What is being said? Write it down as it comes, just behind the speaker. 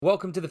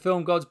Welcome to the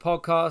Film Gods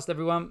podcast,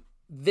 everyone.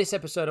 This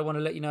episode, I want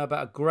to let you know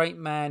about a great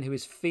man who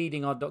is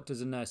feeding our doctors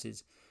and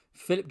nurses.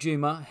 Philip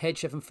Juma, head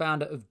chef and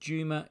founder of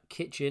Juma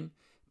Kitchen,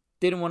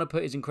 didn't want to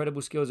put his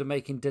incredible skills of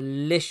making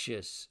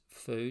delicious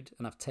food,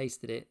 and I've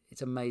tasted it,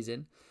 it's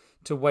amazing,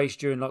 to waste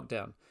during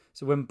lockdown.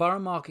 So when Borough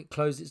Market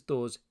closed its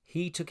doors,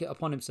 he took it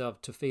upon himself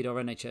to feed our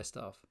NHS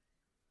staff.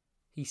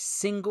 He's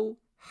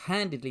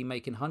single-handedly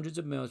making hundreds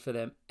of meals for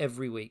them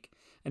every week.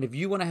 And if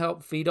you want to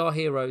help feed our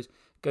heroes,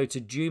 go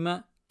to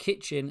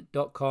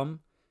jumakitchen.com.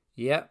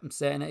 Yeah, I'm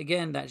saying it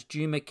again. That's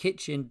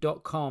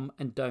jumakitchen.com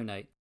and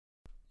donate.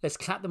 Let's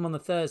clap them on the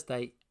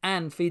Thursday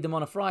and feed them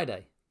on a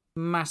Friday.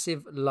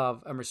 Massive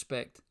love and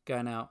respect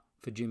going out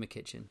for Juma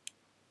Kitchen.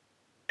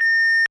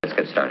 Let's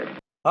get started.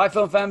 Hi,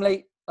 film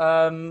family.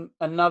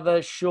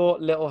 Another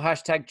short little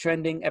hashtag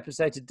trending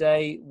episode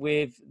today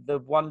with the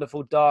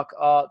wonderful dark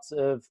arts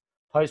of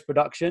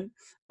post-production.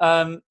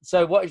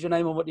 So what is your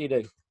name and what do you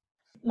do?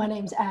 My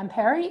name's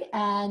Perri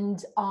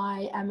and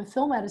I am a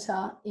film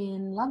editor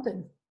in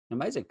London.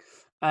 Amazing.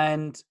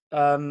 And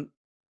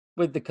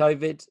with the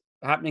COVID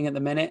happening at the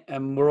minute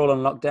and we're all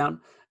on lockdown,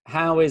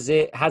 how is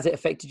it? Has it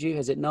affected you?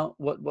 Has it not?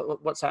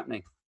 What's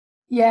happening?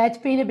 Yeah, it's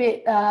been a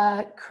bit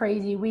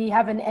crazy. We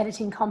have an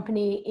editing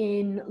company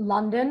in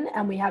London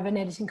and we have an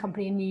editing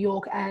company in New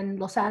York and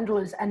Los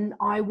Angeles. And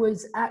I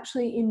was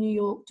actually in New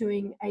York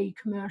doing a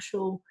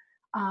commercial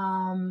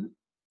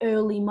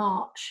early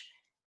March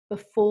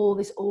before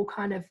this all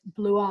kind of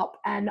blew up.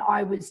 And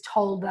I was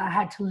told that I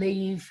had to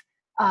leave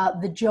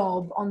the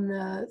job on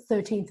the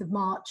 13th of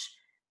March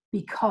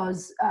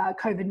because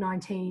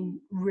COVID-19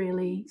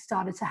 really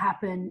started to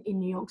happen in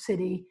New York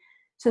City.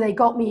 So they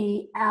got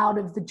me out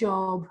of the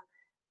job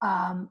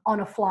on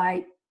a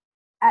flight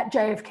at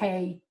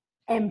JFK,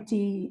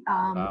 empty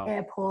Wow.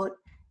 airport.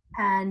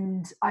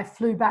 And I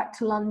flew back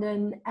to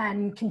London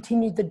and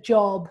continued the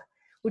job,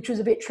 which was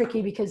a bit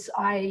tricky because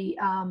I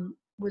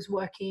was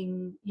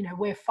working,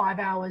 we're 5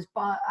 hours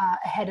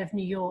ahead of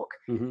New York.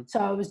 Mm-hmm.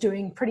 So I was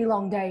doing pretty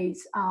long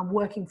days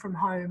working from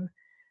home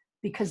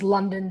because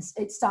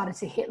it started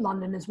to hit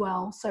London as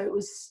well. So it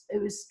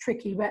was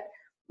tricky, but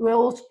we're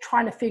all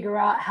trying to figure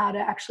out how to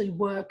actually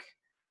work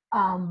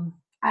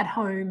at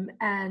home.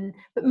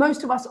 But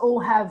most of us all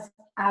have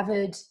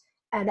Avid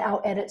and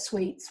our edit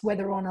suites,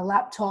 whether on a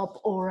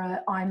laptop or an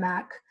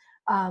iMac.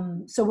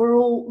 So we're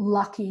all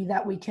lucky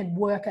that we can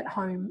work at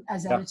home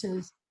as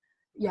editors.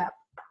 Yeah.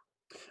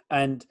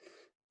 And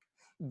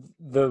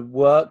the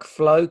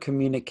workflow,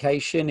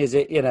 communication, is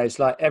it, it's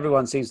like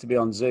everyone seems to be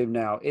on Zoom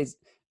now.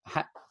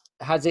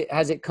 Has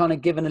it kind of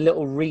given a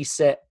little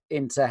reset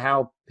into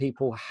how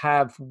people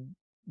have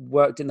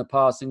worked in the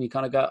past and you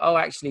kind of go, oh,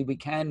 actually we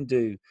can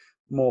do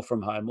more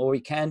from home or we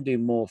can do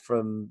more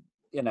from,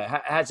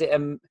 has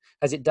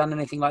it done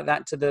anything like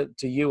that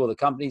to you or the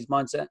company's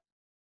mindset?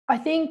 I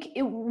think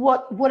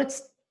what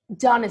it's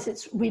done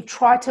is we've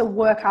tried to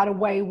work out a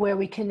way where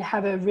we can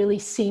have a really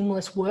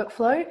seamless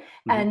workflow.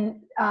 Mm-hmm.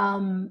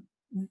 And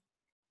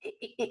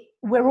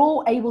we're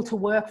all able to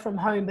work from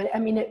home, but I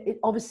mean, it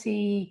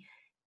obviously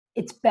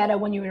it's better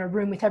when you're in a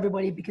room with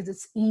everybody because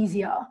it's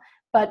easier.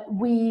 But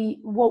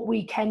what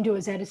we can do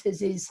as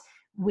editors is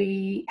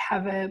we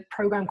have a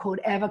program called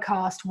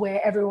Evercast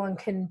where everyone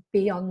can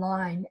be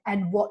online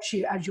and watch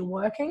you as you're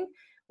working,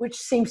 which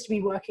seems to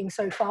be working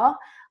so far.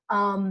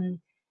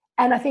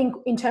 And I think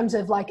in terms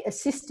of like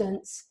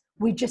assistance,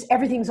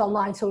 everything's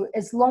online. So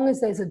as long as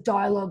there's a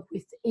dialogue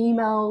with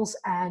emails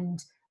and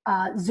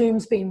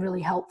Zoom's been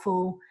really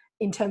helpful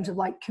in terms of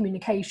like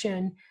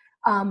communication.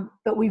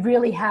 But we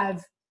really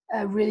have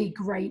a really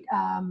great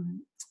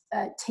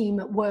team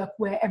at work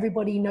where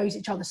everybody knows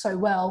each other so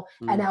well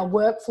and our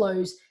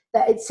workflows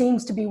that it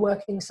seems to be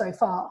working so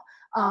far.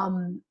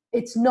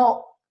 It's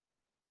not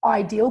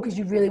ideal because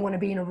you really want to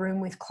be in a room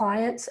with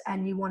clients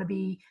and you want to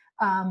be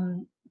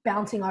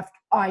bouncing off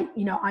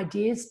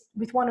ideas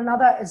with one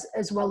another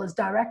as well as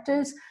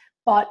directors,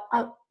 but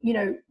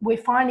we're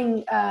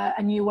finding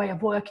a new way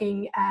of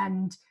working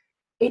and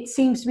it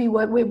seems to be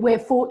we're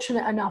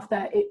fortunate enough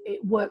that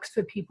it works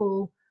for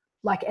people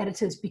like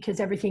editors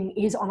because everything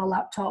is on a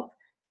laptop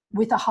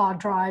with a hard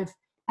drive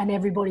and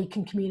everybody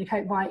can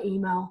communicate via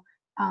email.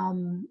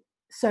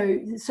 So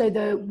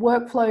the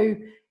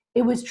workflow,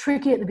 it was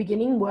tricky at the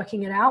beginning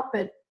working it out,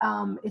 but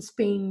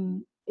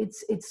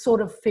it's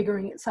sort of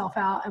figuring itself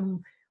out and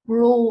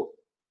we're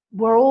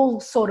all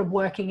sort of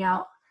working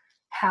out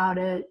how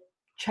to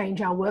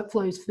change our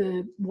workflows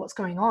for what's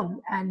going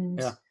on.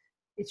 And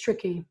it's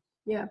tricky.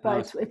 Yeah,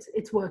 but nice.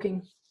 It's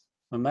working.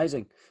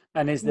 Amazing.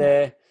 And is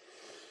there,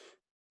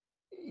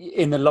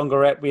 in the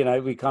longer ep,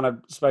 we kind of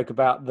spoke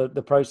about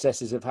the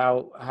processes of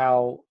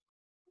how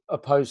a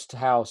post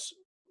house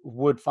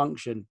would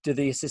function. Do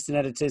the assistant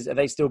editors, are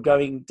they still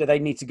going, do they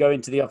need to go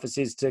into the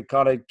offices to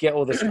kind of get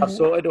all this stuff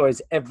sorted, or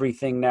is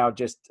everything now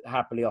just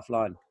happily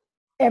offline?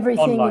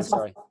 Everything online, is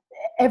sorry.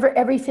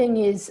 Everything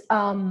is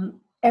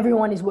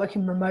everyone is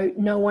working remote.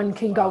 No one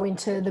can go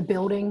into the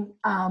building.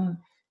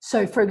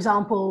 So, for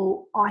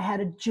example, I had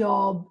a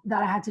job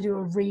that I had to do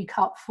a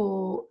recut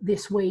for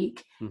this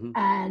week,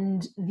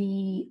 and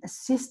the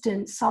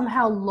assistant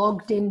somehow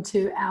logged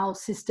into our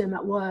system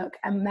at work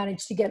and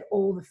managed to get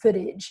all the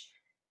footage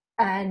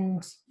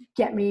and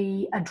get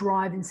me a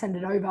drive and send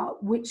it over,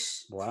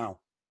 which, wow.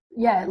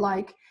 Yeah,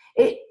 like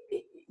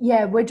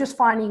we're just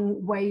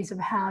finding ways of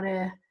how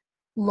to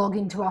log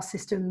into our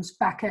systems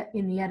back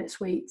in the edit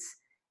suites,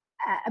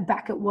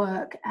 back at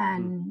work,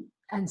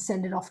 and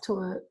send it off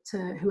to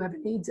whoever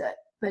needs it.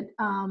 But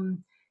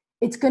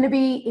it's going to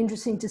be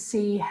interesting to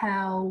see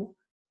how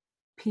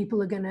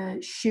people are going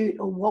to shoot,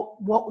 or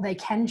what they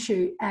can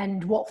shoot,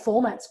 and what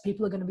formats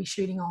people are going to be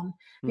shooting on,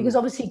 because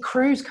obviously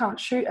crews can't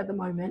shoot at the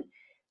moment,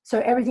 so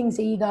everything's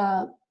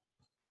either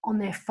on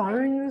their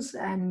phones,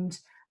 and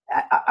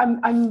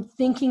I'm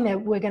thinking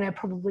that we're going to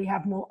probably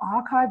have more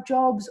archive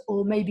jobs,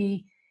 or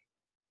maybe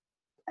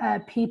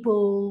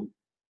people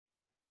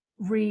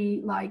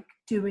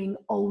doing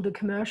older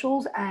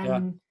commercials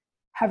and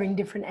having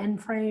different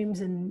end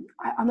frames, and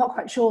I'm not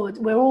quite sure.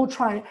 We're all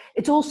trying.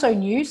 It's all so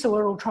new, so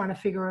we're all trying to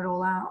figure it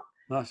all out.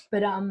 Nice.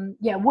 But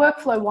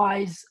workflow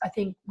wise, I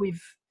think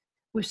we've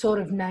sort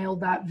of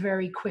nailed that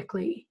very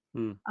quickly.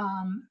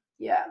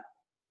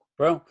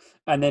 Well,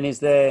 and then is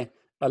there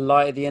a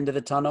light at the end of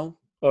the tunnel,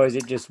 or is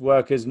it just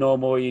work as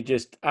normal? You're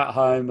just at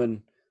home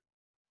and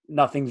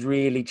nothing's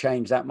really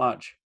changed that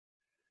much?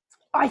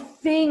 I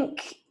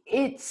think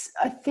there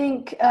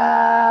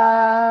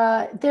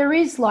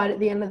is light at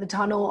the end of the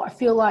tunnel. I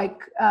feel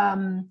like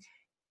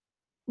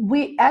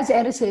we, as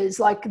editors,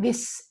 like,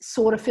 this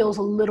sort of feels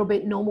a little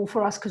bit normal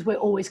for us because we're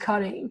always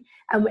cutting,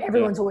 and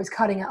everyone's always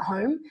cutting at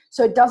home.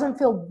 So it doesn't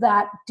feel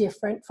that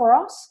different for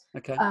us.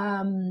 Okay.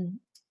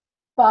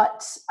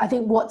 But I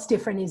think what's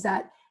different is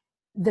that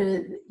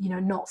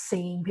not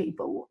seeing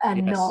people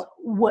and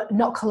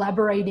not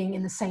collaborating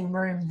in the same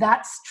room.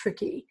 That's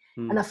tricky.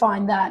 And I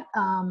find that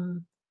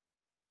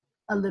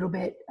a little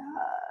bit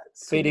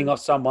feeding off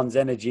someone's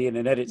energy in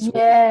an edit suite.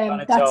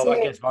 Yeah, that's it.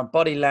 I guess my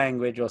body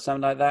language or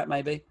something like that,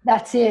 maybe.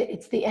 That's it.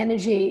 It's the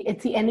energy.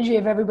 It's the energy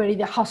of everybody,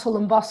 the hustle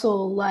and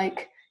bustle,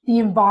 like the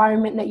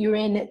environment that you're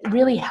in. It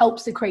really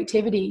helps the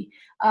creativity.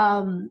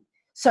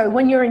 So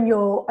when you're in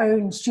your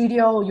own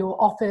studio or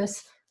your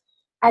office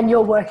and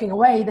you're working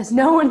away, there's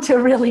no one to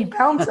really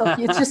bounce off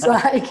you. It's just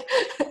like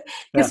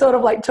you're sort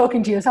of like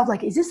talking to yourself,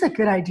 like, is this a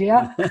good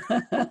idea?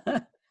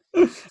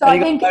 So I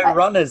think no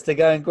runners to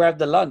go and grab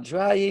the lunch.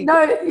 Well,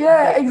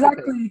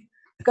 exactly.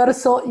 You got to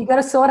sort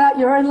out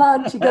your own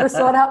lunch. You got to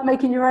sort out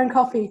making your own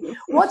coffee.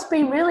 What's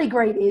been really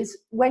great is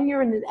when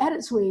you're in an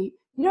edit suite,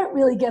 you don't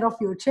really get off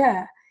your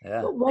chair.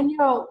 Yeah. But when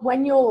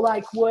you're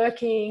like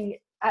working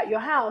at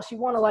your house, you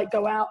want to like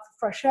go out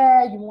for fresh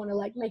air. You want to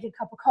like make a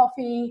cup of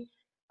coffee.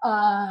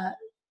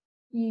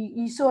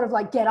 You sort of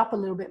like get up a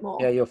little bit more.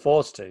 Yeah, you're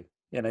forced to.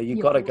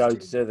 You've got to go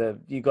to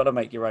you've got to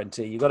make your own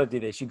tea. You've got to do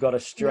this. You've got to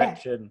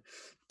stretch and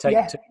take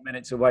 2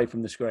 minutes away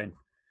from the screen.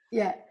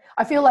 Yeah.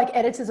 I feel like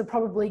editors are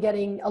probably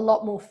getting a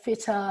lot more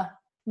fitter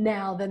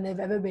now than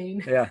they've ever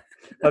been. Yeah.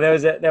 Well,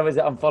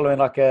 I'm following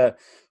like a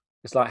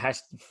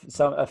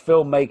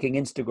filmmaking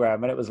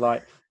Instagram, and it was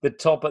like at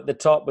the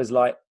top was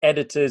like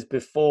editors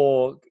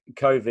before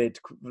COVID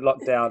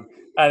lockdown,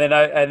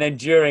 and then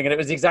during, and it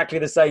was exactly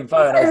the same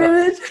phone. I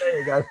was like, there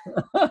you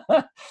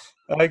go.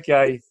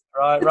 Okay.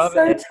 Right. It's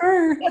so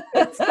true.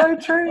 It's so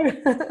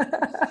true.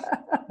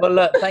 Well,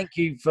 look, thank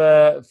you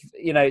for,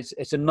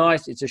 it's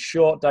a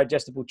short,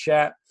 digestible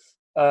chat.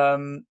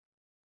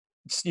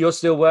 You're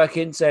still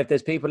working, so if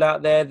there's people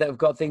out there that have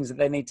got things that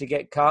they need to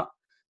get cut,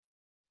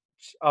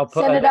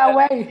 send it our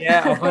way.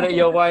 Yeah, I'll put it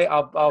your way.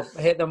 I'll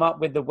hit them up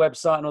with the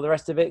website and all the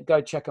rest of it. Go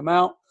check them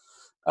out.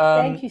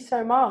 Thank you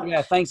so much.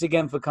 Yeah, thanks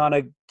again for kind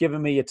of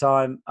giving me your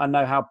time. I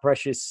know how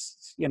precious,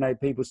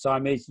 people's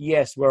time is.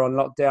 Yes, we're on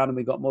lockdown and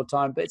we got more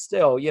time, but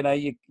still,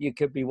 you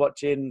could be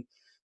watching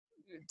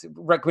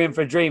Requiem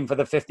for a Dream for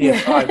the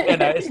 50th time.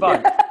 It's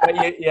fine.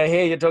 But you're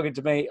here, you're talking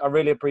to me. I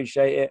really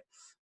appreciate it.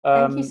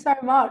 Thank you so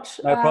much.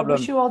 No problem.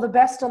 Wish you all the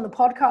best on the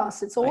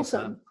podcast. It's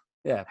awesome. Thanks,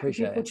 yeah,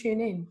 appreciate it. People tune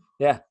in.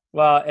 Yeah.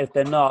 Well, if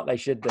they're not, they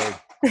should do.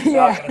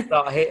 Yeah. I'm going to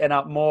start hitting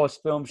up more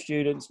film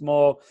students,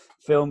 more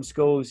film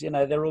schools.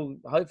 They're all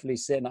hopefully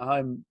sitting at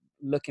home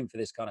looking for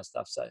this kind of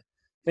stuff. So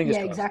fingers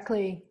crossed.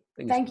 Exactly.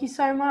 Thank you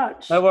so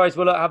much. No worries.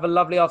 Well, look, have a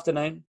lovely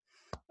afternoon.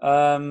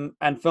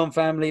 And film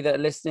family that are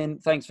listening,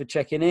 thanks for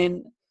checking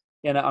in.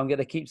 I'm going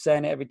to keep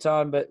saying it every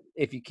time, but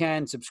if you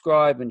can,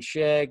 subscribe and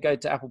share. Go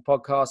to Apple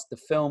Podcasts, the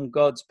Film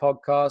Gods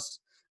podcast.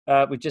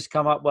 We've just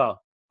come up,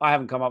 I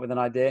haven't come up with an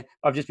idea.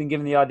 I've just been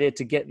given the idea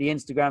to get the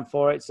Instagram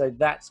for it. So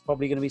that's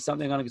probably going to be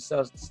something I'm going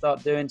to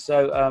start doing.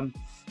 So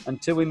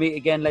until we meet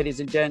again, ladies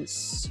and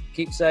gents,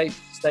 keep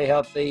safe, stay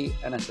healthy,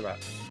 and that's a wrap.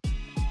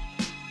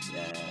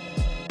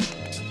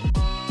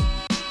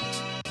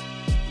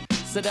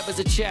 So that was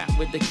a chat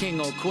with the king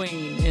or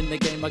queen in the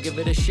game. I give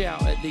it a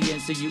shout at the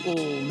end so you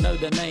all know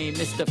the name.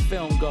 It's the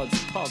Film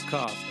Gods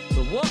podcast.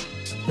 The what?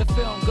 The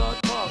Film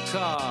God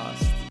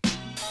podcast.